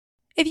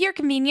If your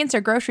convenience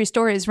or grocery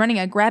store is running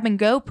a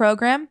grab-and-go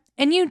program,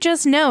 and you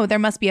just know there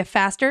must be a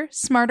faster,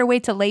 smarter way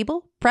to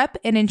label, prep,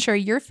 and ensure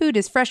your food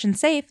is fresh and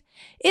safe,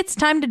 it's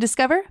time to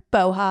discover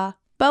BOHA!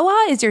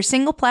 BOHA is your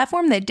single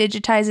platform that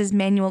digitizes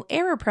manual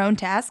error-prone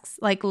tasks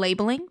like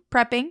labeling,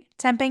 prepping,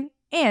 temping,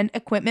 and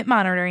equipment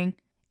monitoring.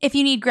 If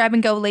you need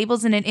grab-and-go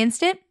labels in an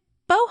instant,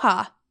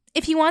 BOHA!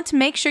 If you want to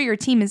make sure your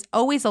team is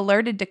always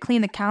alerted to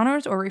clean the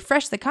counters or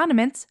refresh the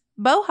condiments,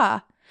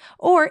 BOHA!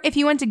 Or if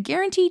you want to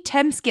guarantee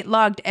temps get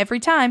logged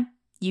every time,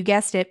 you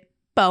guessed it,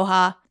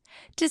 BOHA!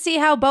 To see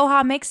how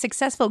BOHA makes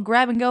successful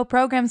grab-and-go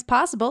programs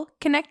possible,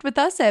 connect with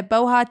us at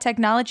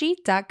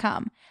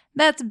bohatechnology.com.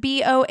 That's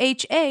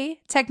BOHA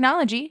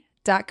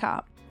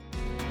technology.com.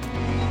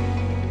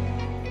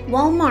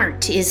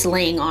 Walmart is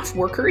laying off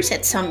workers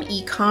at some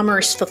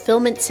e-commerce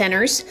fulfillment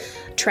centers.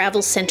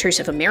 TravelCenters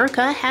of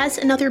America has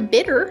another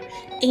bidder,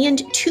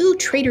 and 2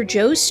 Trader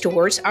Joe's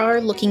stores are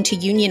looking to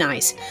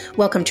unionize.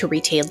 Welcome to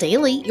Retail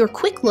Daily, your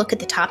quick look at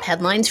the top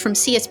headlines from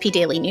CSP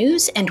Daily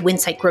News and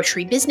Winsight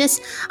Grocery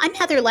Business. I'm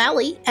Heather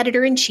Lally,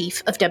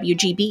 Editor-in-Chief of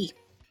WGB.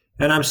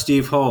 And I'm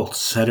Steve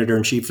Holtz,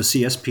 Editor-in-Chief of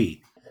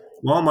CSP.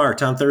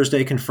 Walmart on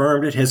Thursday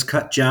confirmed it has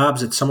cut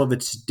jobs at some of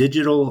its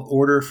digital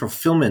order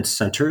fulfillment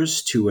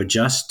centers to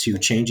adjust to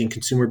changing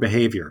consumer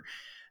behavior.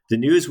 The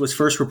news was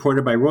first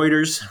reported by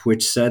Reuters,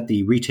 which said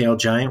the retail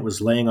giant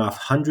was laying off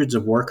hundreds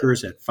of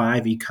workers at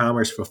 5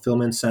 e-commerce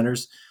fulfillment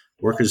centers.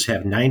 Workers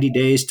have 90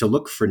 days to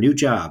look for new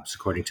jobs,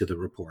 according to the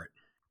report.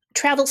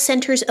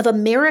 TravelCenters of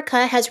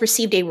America has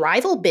received a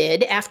rival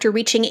bid after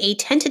reaching a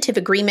tentative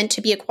agreement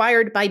to be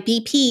acquired by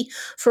BP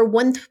for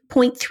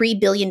 $1.3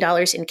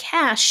 billion in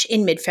cash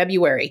in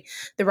mid-February.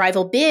 The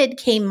rival bid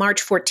came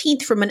March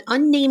 14th from an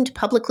unnamed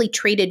publicly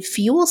traded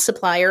fuel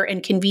supplier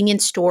and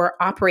convenience store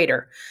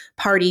operator.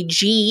 Party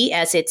G,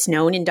 as it's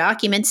known in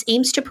documents,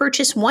 aims to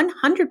purchase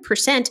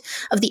 100%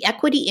 of the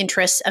equity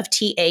interests of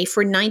TA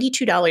for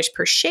 $92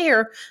 per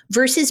share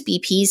versus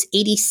BP's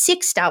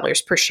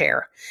 $86 per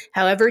share.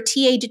 However,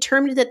 TA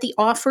determined that the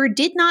offer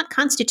did not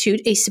constitute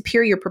a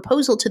superior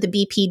proposal to the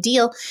BP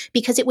deal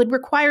because it would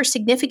require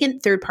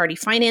significant third-party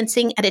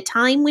financing at a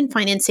time when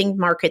financing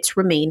markets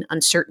remain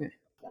uncertain.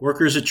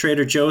 Workers at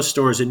Trader Joe's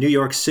stores in New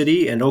York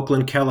City and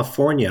Oakland,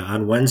 California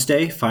on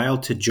Wednesday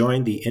filed to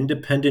join the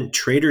independent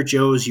Trader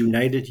Joe's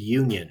United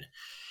Union.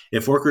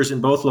 If workers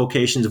in both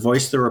locations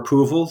voice their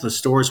approval, the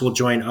stores will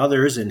join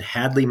others in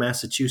Hadley,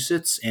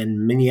 Massachusetts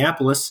and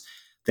Minneapolis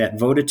that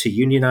voted to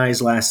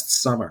unionize last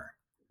summer.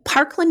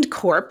 Parkland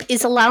Corp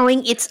is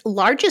allowing its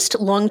largest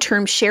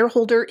long-term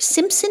shareholder,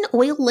 Simpson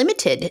Oil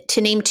Limited, to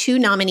name 2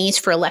 nominees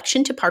for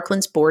election to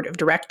Parkland's board of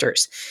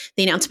directors.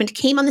 The announcement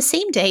came on the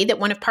same day that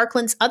one of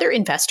Parkland's other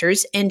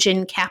investors,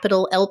 Engine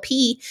Capital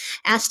LP,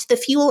 asked the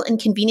fuel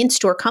and convenience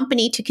store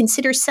company to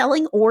consider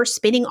selling or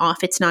spinning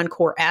off its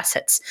non-core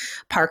assets.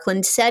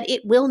 Parkland said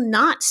it will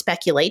not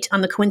speculate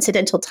on the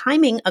coincidental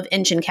timing of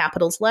Engine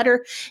Capital's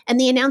letter and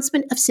the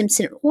announcement of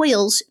Simpson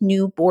Oil's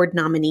new board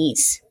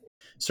nominees.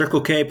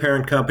 Circle K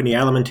parent company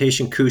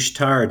Alimentation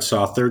Couche-Tard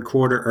saw third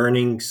quarter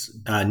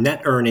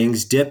net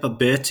earnings dip a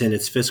bit in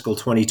its fiscal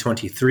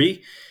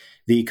 2023.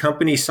 The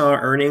company saw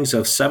earnings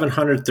of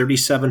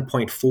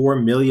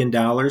 $737.4 million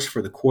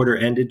for the quarter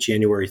ended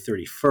January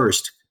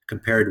 31st,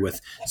 compared with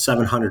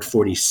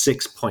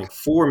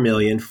 $746.4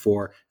 million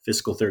for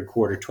fiscal third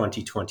quarter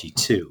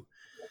 2022.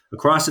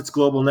 Across its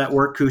global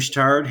network,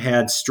 Couche-Tard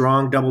had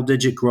strong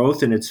double-digit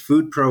growth in its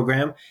food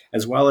program,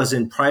 as well as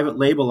in private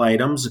label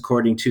items,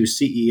 according to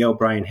CEO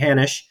Brian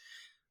Hanisch.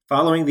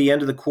 Following the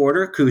end of the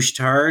quarter,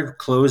 Couche-Tard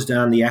closed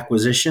on the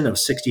acquisition of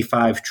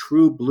 65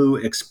 True Blue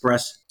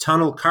Express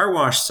tunnel car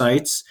wash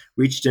sites,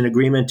 reached an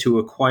agreement to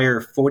acquire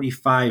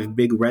 45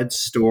 Big Red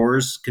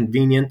stores,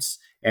 convenience,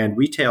 and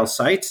retail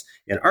sites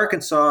in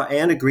Arkansas,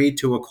 and agreed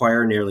to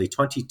acquire nearly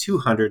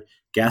 2,200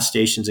 gas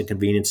stations and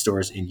convenience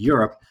stores in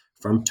Europe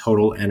from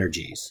Total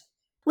Energies.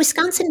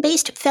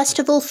 Wisconsin-based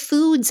Festival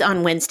Foods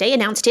on Wednesday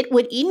announced it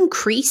would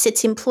increase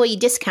its employee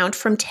discount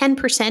from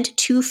 10%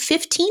 to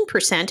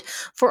 15%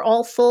 for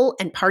all full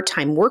and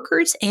part-time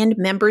workers and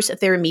members of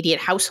their immediate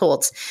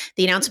households.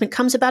 The announcement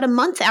comes about a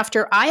month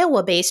after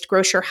Iowa-based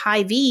grocer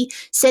Hy-Vee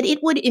said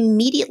it would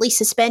immediately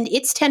suspend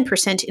its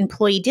 10%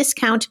 employee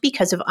discount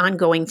because of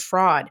ongoing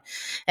fraud.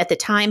 At the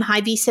time,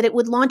 Hy-Vee said it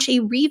would launch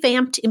a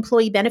revamped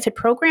employee benefit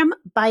program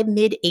by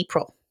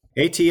mid-April.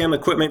 ATM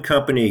equipment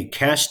company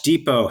Cash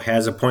Depot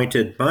has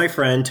appointed my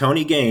friend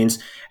Tony Gaines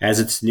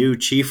as its new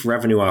chief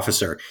revenue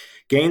officer.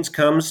 Gaines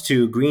comes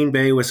to Green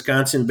Bay,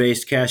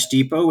 Wisconsin-based Cash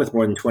Depot with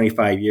more than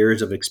 25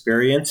 years of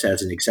experience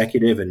as an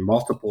executive in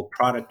multiple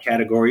product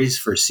categories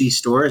for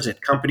C-stores at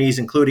companies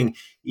including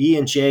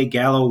E&J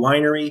Gallo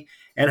Winery,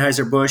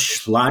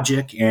 Anheuser-Busch,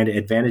 Logic, and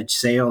Advantage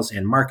Sales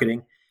and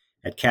Marketing.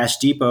 At Cash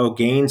Depot,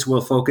 Gaines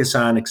will focus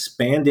on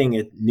expanding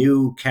its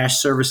new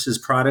cash services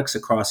products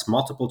across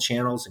multiple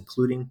channels,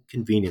 including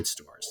convenience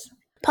stores.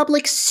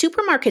 Publix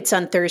Supermarkets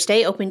on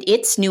Thursday opened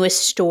its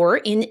newest store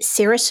in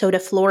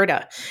Sarasota,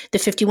 Florida. The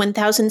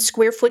 51,000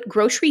 square foot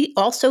grocery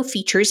also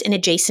features an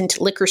adjacent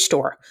liquor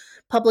store.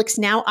 Publix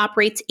now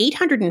operates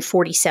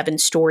 847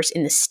 stores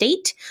in the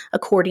state,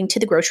 according to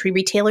the grocery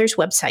retailer's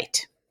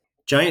website.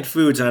 Giant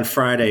Foods on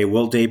Friday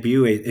will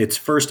debut its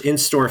first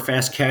in-store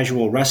fast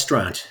casual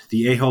restaurant.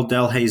 The Ahold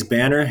Delhaize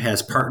banner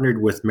has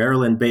partnered with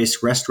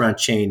Maryland-based restaurant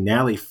chain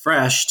Nally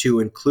Fresh to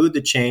include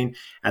the chain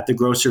at the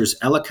grocer's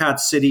Ellicott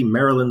City,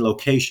 Maryland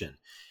location.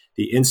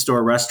 The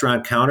in-store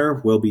restaurant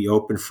counter will be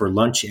open for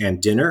lunch and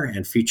dinner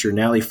and feature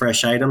Nally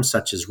Fresh items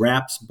such as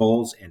wraps,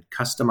 bowls, and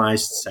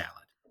customized salad.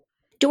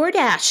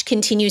 DoorDash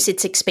continues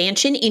its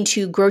expansion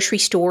into grocery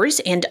stores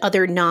and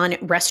other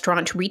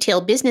non-restaurant retail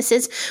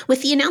businesses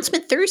with the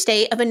announcement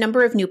Thursday of a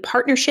number of new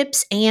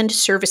partnerships and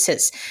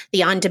services.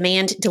 The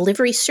on-demand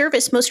delivery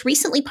service most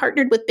recently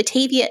partnered with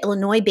Batavia,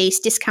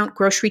 Illinois-based discount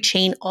grocery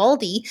chain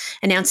Aldi,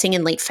 announcing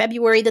in late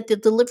February that the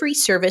delivery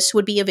service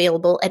would be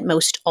available at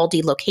most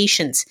Aldi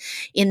locations.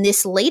 In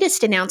this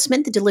latest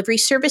announcement, the delivery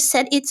service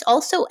said it's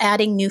also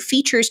adding new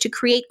features to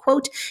create,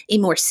 quote, a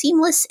more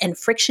seamless and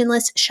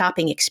frictionless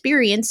shopping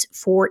experience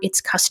for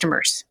its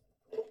customers.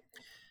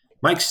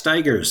 Mike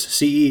Steigers,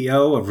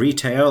 CEO of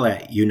retail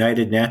at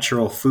United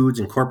Natural Foods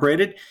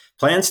Incorporated,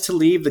 plans to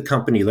leave the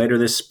company later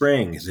this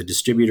spring, the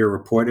distributor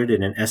reported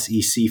in an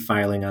SEC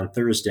filing on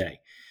Thursday.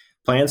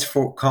 Plans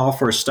call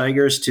for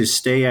Steigers to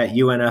stay at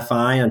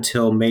UNFI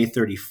until May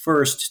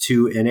 31st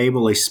to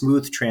enable a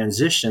smooth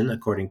transition,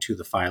 according to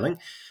the filing,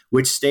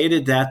 which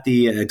stated that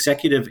the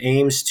executive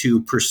aims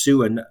to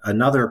pursue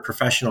another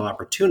professional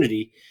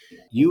opportunity.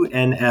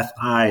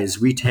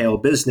 UNFI's retail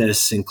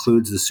business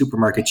includes the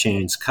supermarket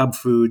chains Cub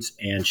Foods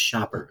and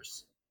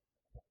Shoppers.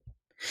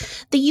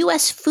 The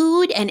U.S.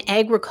 food and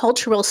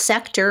agricultural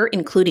sector,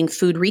 including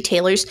food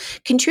retailers,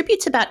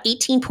 contributes about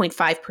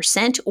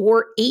 18.5%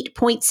 or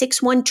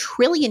 $8.61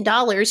 trillion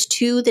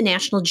to the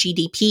national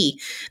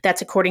GDP.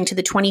 That's according to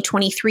the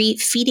 2023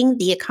 Feeding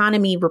the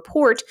Economy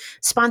report,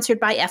 sponsored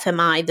by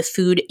FMI, the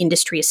Food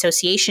Industry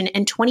Association,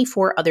 and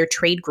 24 other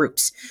trade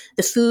groups.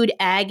 The food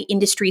ag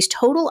industry's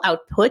total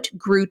output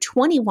grew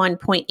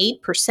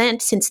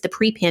 21.8% since the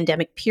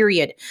pre-pandemic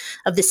period.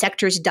 Of the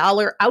sector's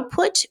dollar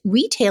output,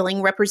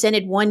 retailing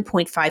represented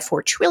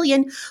 $1.54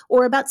 trillion,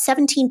 or about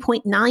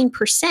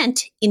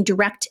 17.9% in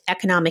direct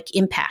economic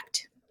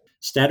impact.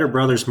 Statter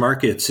Brothers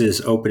Markets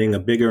is opening a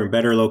bigger and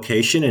better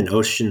location in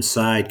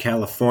Oceanside,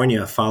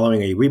 California,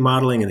 following a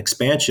remodeling and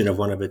expansion of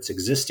one of its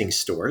existing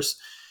stores.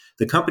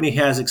 The company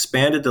has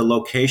expanded the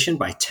location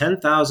by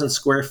 10,000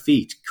 square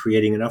feet,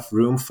 creating enough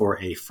room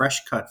for a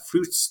fresh-cut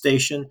fruit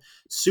station,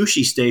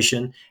 sushi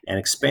station, and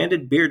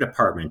expanded beer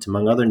department,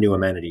 among other new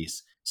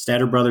amenities.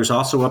 Statter Brothers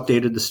also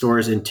updated the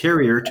store's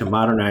interior to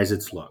modernize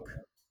its look.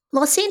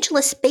 Los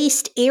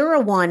Angeles-based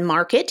Erewhon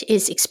Market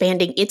is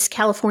expanding its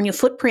California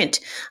footprint.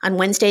 On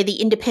Wednesday, the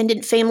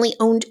independent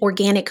family-owned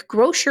organic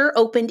grocer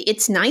opened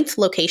its 9th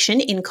location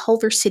in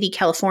Culver City,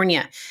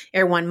 California.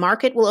 Erewhon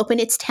Market will open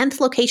its 10th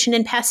location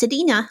in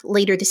Pasadena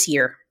later this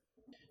year.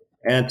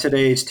 And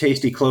today's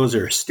tasty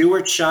closer,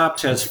 Stewart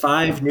Shops has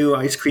 5 new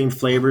ice cream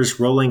flavors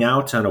rolling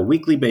out on a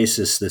weekly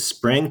basis this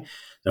spring.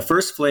 The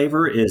first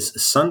flavor is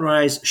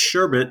Sunrise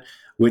Sherbet,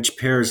 which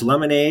pairs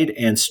lemonade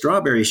and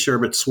strawberry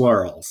sherbet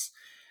swirls.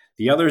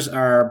 The others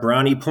are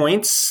Brownie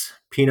Points,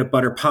 Peanut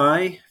Butter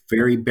Pie,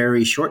 Fairy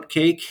Berry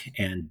Shortcake,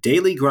 and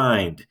Daily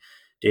Grind.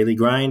 Daily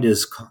Grind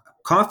is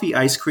coffee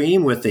ice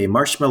cream with a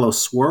marshmallow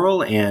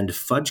swirl and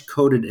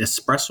fudge-coated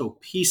espresso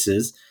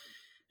pieces.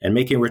 And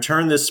making a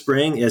return this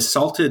spring is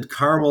Salted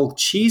Caramel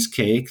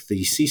Cheesecake,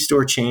 the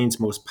C-store chain's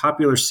most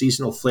popular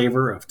seasonal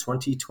flavor of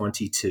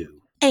 2022.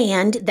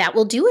 And that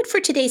will do it for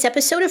today's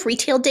episode of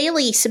Retail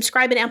Daily.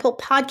 Subscribe at Apple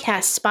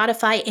Podcasts,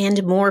 Spotify,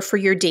 and more for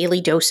your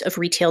daily dose of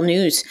retail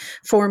news.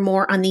 For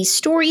more on these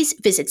stories,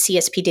 visit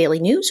CSP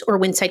Daily News or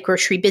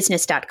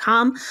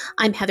WinsightGroceryBusiness.com.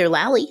 I'm Heather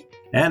Lally.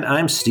 And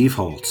I'm Steve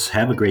Holtz.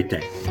 Have a great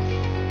day.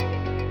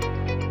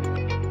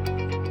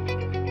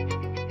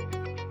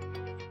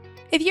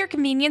 If your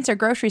convenience or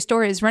grocery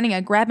store is running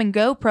a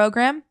grab-and-go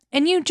program,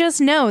 and you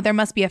just know there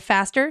must be a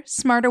faster,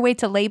 smarter way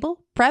to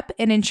label, prep,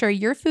 and ensure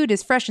your food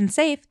is fresh and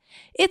safe,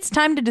 it's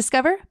time to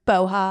discover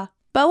BOHA.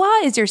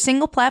 BOHA is your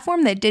single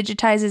platform that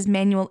digitizes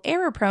manual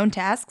error-prone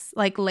tasks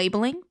like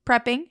labeling,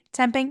 prepping,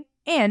 temping,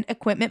 and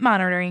equipment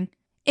monitoring.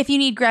 If you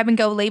need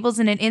grab-and-go labels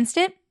in an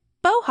instant,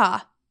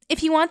 BOHA.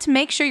 If you want to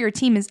make sure your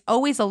team is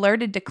always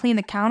alerted to clean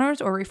the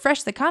counters or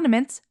refresh the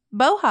condiments,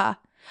 BOHA.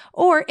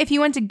 Or if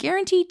you want to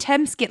guarantee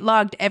temps get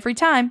logged every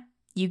time,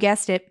 you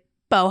guessed it,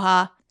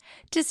 BOHA.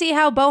 To see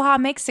how BOHA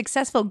makes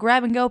successful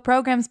grab-and-go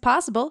programs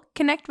possible,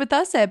 connect with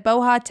us at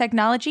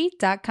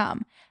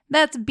bohatechnology.com.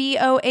 That's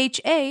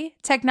BOHA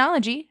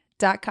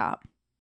technology.com.